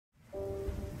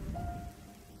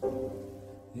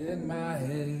In my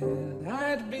head,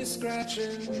 I'd be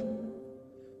scratching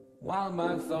while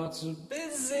my thoughts are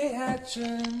busy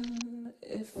hatching.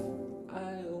 If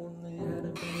I only had a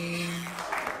brain.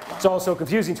 It's all so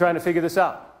confusing trying to figure this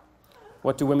out.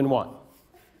 What do women want?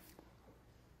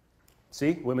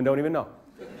 See, women don't even know.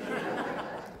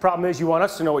 The problem is you want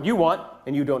us to know what you want,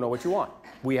 and you don't know what you want.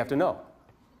 We have to know.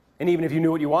 And even if you knew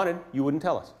what you wanted, you wouldn't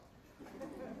tell us.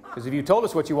 Because if you told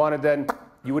us what you wanted, then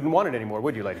you wouldn't want it anymore,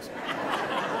 would you, ladies?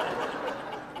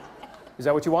 Is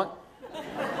that what you want?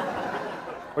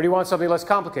 Or do you want something less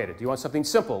complicated? Do you want something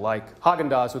simple, like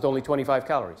Haagen-Dazs with only 25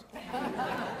 calories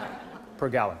per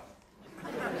gallon?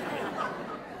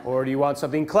 Or do you want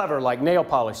something clever, like nail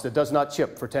polish that does not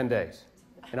chip for 10 days?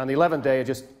 And on the 11th day, it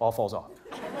just all falls off.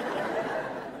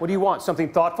 What do you want?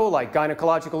 Something thoughtful, like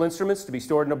gynecological instruments to be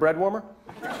stored in a bread warmer?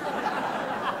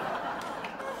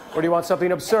 Or do you want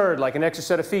something absurd, like an extra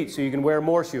set of feet so you can wear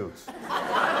more shoes?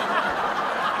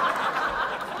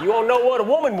 You want to know what a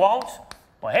woman wants?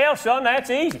 Well, hell, son,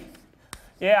 that's easy.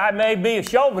 Yeah, I may be a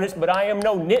chauvinist, but I am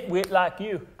no nitwit like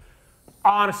you.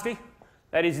 Honesty.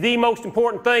 That is the most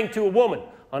important thing to a woman.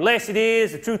 Unless it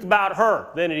is the truth about her,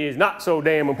 then it is not so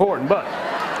damn important, but...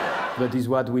 That is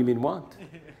what women want.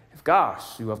 Of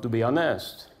course, you have to be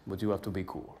honest, but you have to be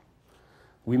cool.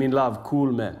 Women love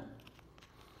cool men.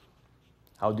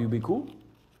 How do you be cool?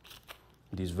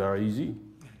 It is very easy.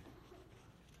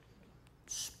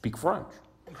 Speak French.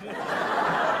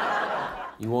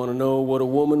 You want to know what a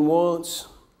woman wants?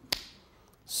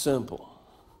 Simple.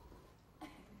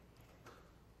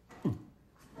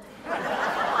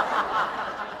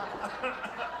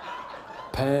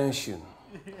 Passion.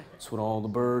 That's what all the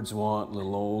birds want,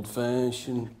 little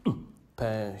old-fashioned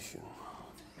passion.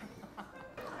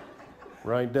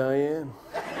 Right, Diane?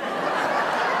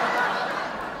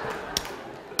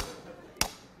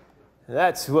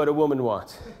 That's what a woman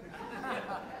wants.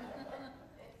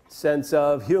 Sense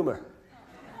of humor.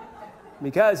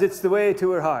 Because it's the way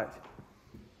to her heart.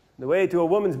 The way to a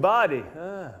woman's body.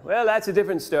 Well, that's a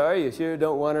different story. You sure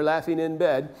don't want her laughing in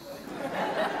bed.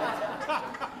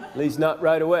 At least not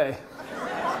right away.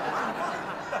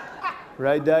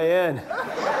 Right, Diane?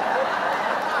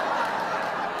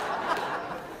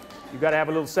 You got to have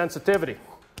a little sensitivity.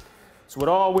 It's what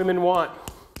all women want.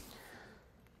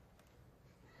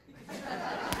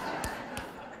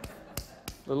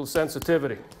 Little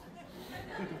sensitivity.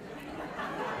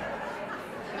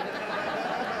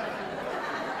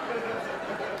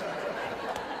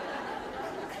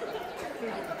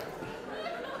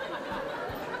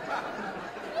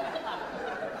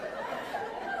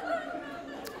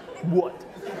 What?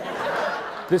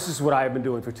 This is what I have been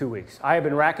doing for 2 weeks. I have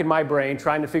been racking my brain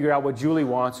trying to figure out what Julie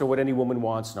wants or what any woman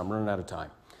wants, and I'm running out of time.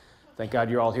 Thank God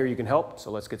you're all here. You can help,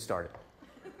 so let's get started.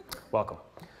 Welcome.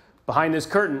 Behind this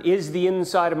curtain is the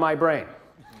inside of my brain.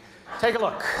 Take a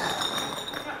look.